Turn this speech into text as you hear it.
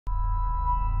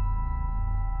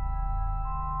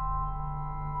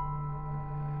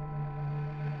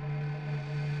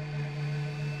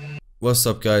What's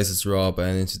up guys, it's Rob,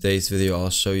 and in today's video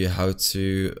I'll show you how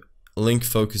to link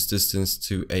focus distance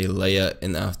to a layer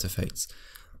in After Effects.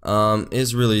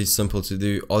 It's really simple to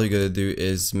do. All you gotta do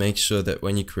is make sure that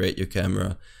when you create your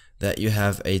camera that you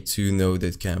have a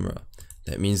two-noded camera.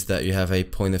 That means that you have a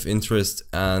point of interest,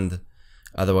 and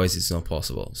otherwise it's not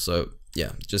possible. So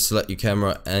yeah, just select your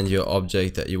camera and your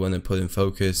object that you want to put in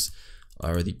focus. I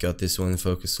already got this one in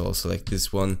focus, so I'll select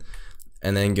this one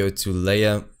and then go to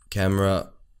Layer, Camera,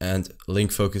 and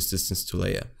link focus distance to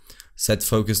layer. Set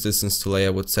focus distance to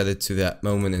layer would set it to that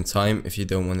moment in time if you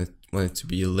don't want it to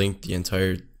be linked the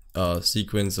entire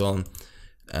sequence on,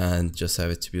 and just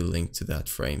have it to be linked to that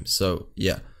frame. So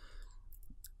yeah,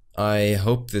 I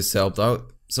hope this helped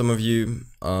out some of you.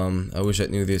 I wish I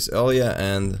knew this earlier,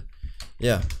 and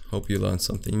yeah, hope you learned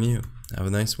something new. Have a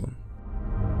nice one.